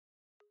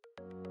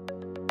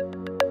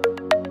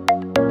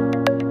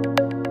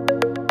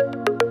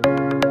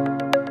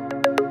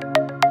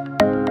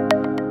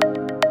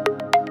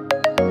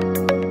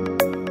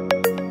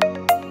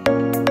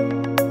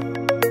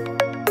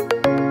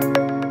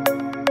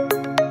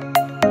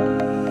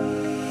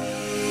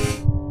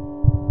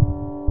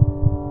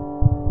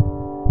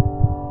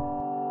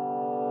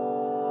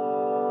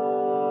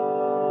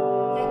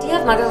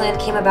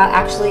Motherland came about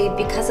actually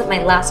because of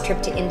my last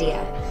trip to India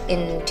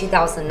in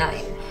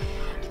 2009.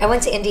 I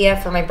went to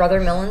India for my brother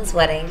Milan's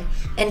wedding,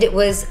 and it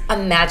was a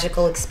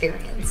magical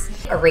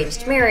experience.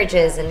 Arranged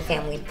marriages and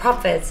family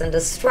prophets and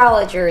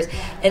astrologers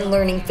and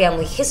learning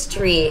family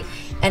history,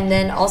 and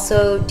then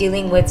also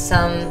dealing with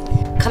some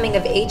coming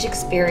of age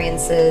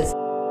experiences.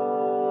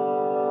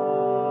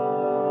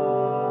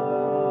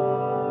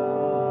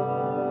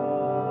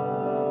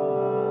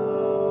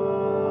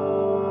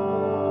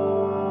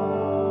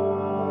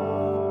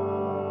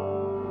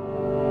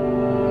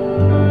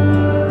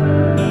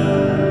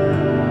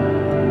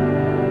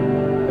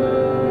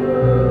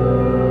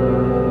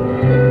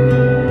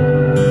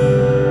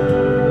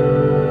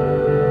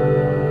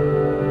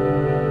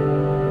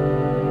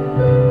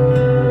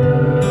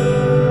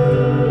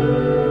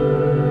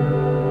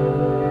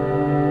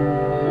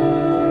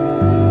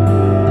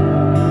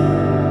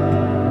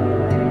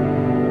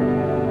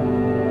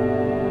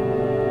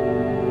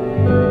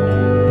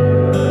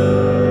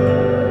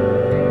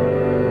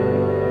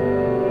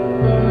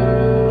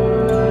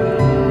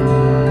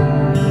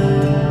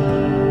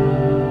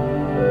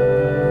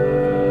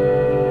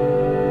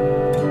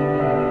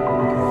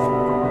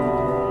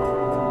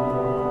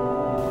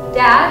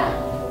 Dad?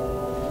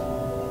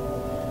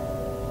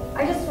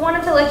 I just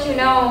wanted to let you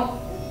know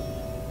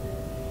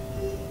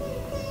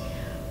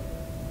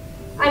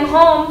I'm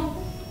home.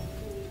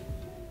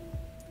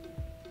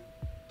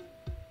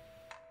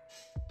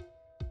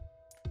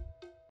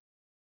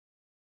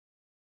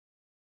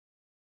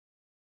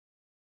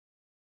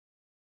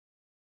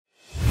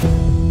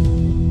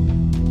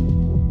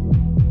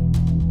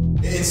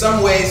 In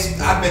some ways,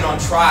 I've been on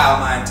trial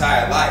my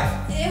entire life.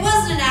 It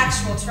wasn't an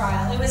actual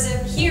trial. It was a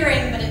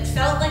hearing, but it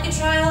felt like a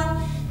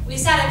trial. We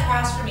sat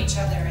across from each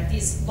other at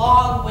these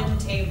long wooden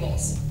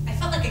tables. I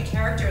felt like a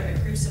character in The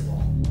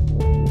Crucible.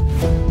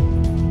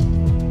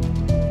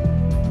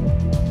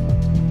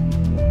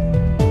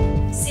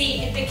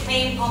 See, it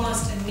became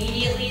almost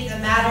immediately the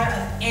matter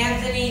of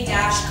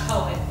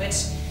Anthony-Cohen,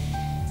 which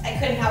I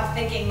couldn't help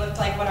thinking looked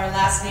like what our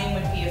last name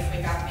would be if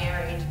we got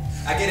married.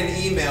 I get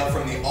an email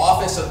from the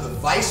Office of the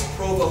Vice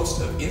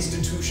Provost of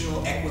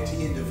Institutional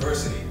Equity and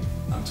Diversity.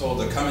 I'm told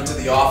to come into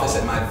the office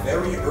at my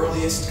very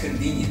earliest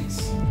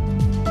convenience.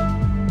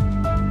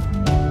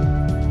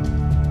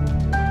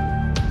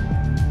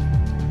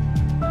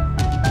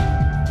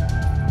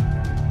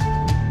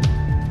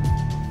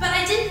 But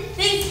I didn't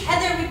think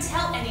Heather would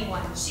tell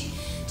anyone. She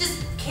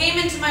just came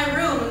into my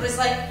room and was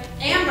like,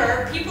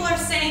 Amber, people are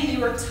saying you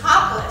were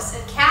topless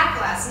at CAP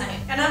last night.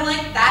 And I'm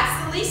like,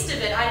 that's the least of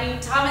it. I mean,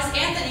 Thomas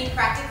Anthony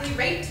practically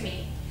raped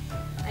me.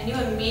 I knew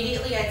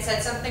immediately I'd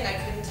said something I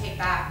couldn't take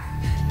back.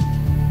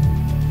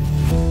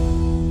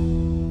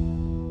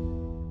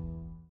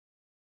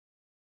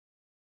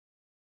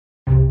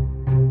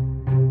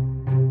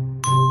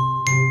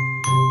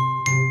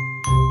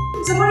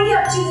 So what are you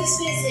up to this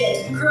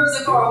visit?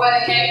 Cruising for a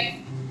wedding cake.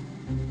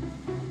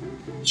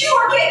 You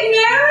are getting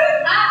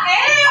married? I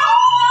am!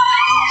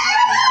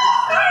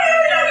 I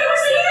never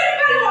seen it.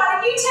 Why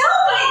didn't you tell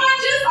me? I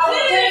just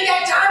did. Okay,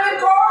 that diamond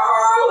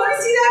girl. Let me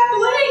see that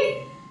bling.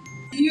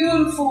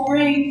 Beautiful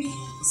ring.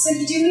 So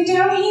you doing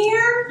down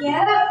here?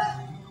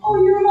 Yeah.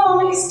 Oh, your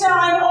mom is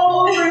dying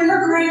all over in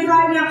her grave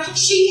right now.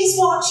 She is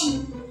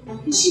watching.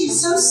 And she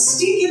is so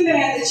stinking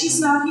mad that she's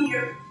not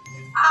here.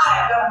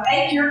 I am gonna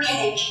make your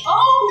cake.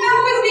 Oh, that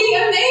would be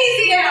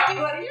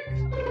amazing.